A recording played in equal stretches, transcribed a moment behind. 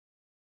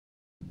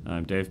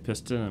I'm Dave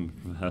Piston. I'm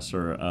a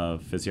professor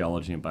of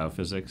physiology and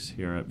biophysics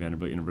here at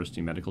Vanderbilt University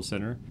Medical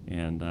Center,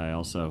 and I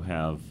also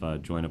have a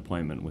joint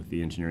appointment with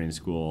the engineering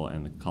school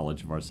and the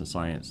College of Arts and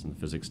Science in the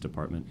physics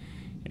department.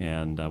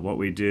 And what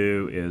we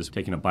do is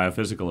taking a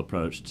biophysical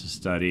approach to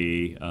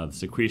study the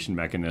secretion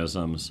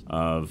mechanisms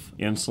of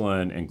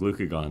insulin and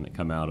glucagon that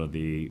come out of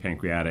the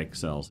pancreatic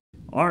cells.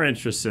 Our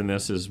interest in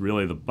this is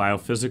really the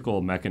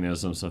biophysical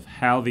mechanisms of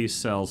how these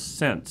cells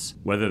sense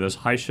whether there's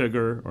high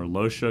sugar or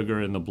low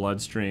sugar in the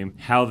bloodstream,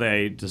 how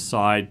they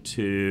decide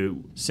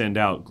to send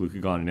out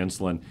glucagon and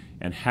insulin,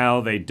 and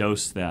how they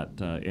dose that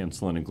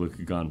insulin and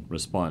glucagon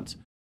response.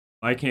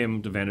 I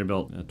came to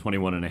Vanderbilt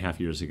 21 and a half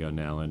years ago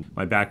now, and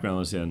my background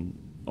was in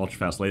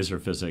ultrafast laser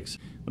physics.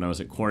 When I was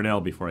at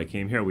Cornell, before I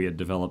came here, we had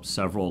developed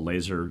several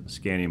laser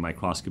scanning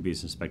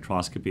microscopies and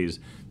spectroscopies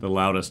that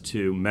allowed us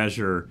to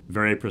measure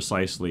very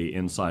precisely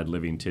inside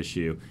living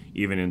tissue,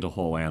 even into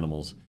whole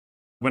animals.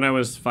 When I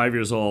was 5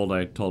 years old,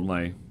 I told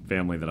my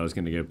family that I was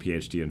going to get a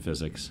PhD in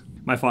physics.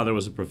 My father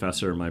was a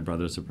professor, my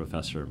brother's a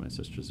professor, my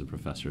sister's a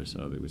professor,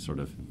 so it was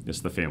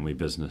it's the family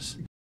business.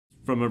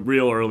 From a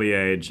real early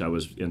age, I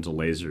was into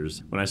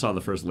lasers. When I saw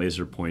the first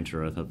laser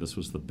pointer, I thought this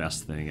was the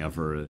best thing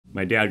ever.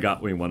 My dad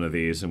got me one of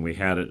these, and we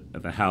had it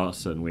at the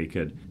house, and we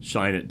could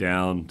shine it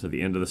down to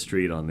the end of the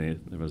street.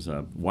 There was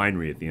a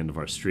winery at the end of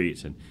our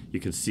street, and you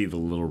could see the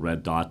little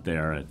red dot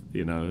there.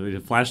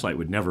 The flashlight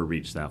would never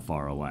reach that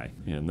far away,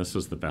 and this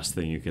was the best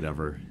thing you could have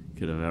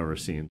ever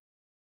seen.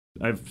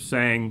 I've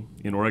sang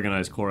in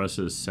organized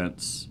choruses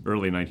since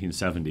early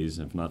 1970s,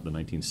 if not the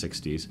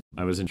 1960s.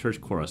 I was in church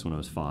chorus when I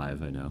was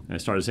 5, I know. And I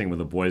started singing with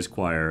a boys'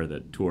 choir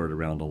that toured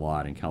around a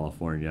lot in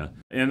California.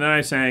 And then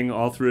I sang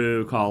all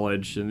through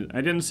college, and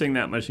I didn't sing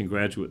that much in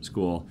graduate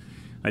school.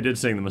 I did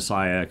sing the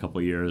Messiah a couple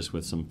of years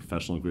with some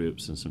professional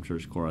groups and some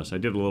church chorus. I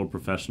did a little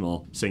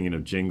professional singing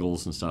of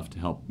jingles and stuff to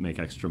help make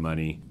extra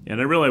money.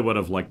 And I really would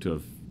have liked to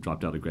have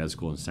dropped out of grad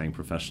school and sang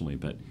professionally,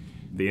 but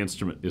the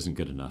instrument isn't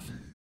good enough.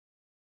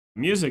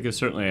 Music is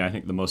certainly, I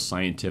think, the most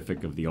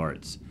scientific of the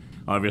arts.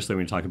 Obviously,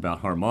 when you talk about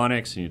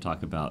harmonics and you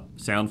talk about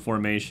sound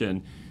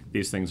formation,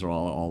 these things are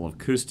all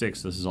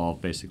acoustics. This is all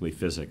basically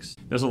physics.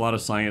 There's a lot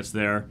of science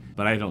there,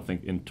 but I don't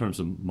think, in terms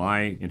of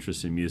my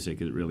interest in music,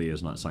 it really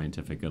is not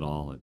scientific at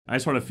all. I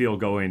sort of feel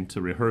going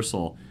to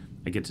rehearsal,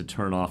 I get to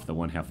turn off the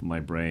one half of my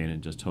brain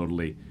and just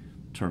totally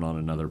turn on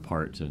another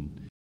part.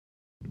 And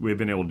we've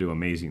been able to do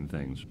amazing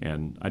things.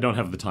 And I don't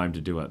have the time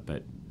to do it,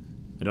 but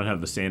I don't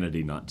have the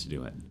sanity not to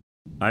do it.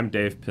 I'm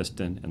Dave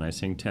Piston, and I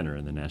sing tenor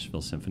in the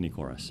Nashville Symphony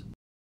Chorus.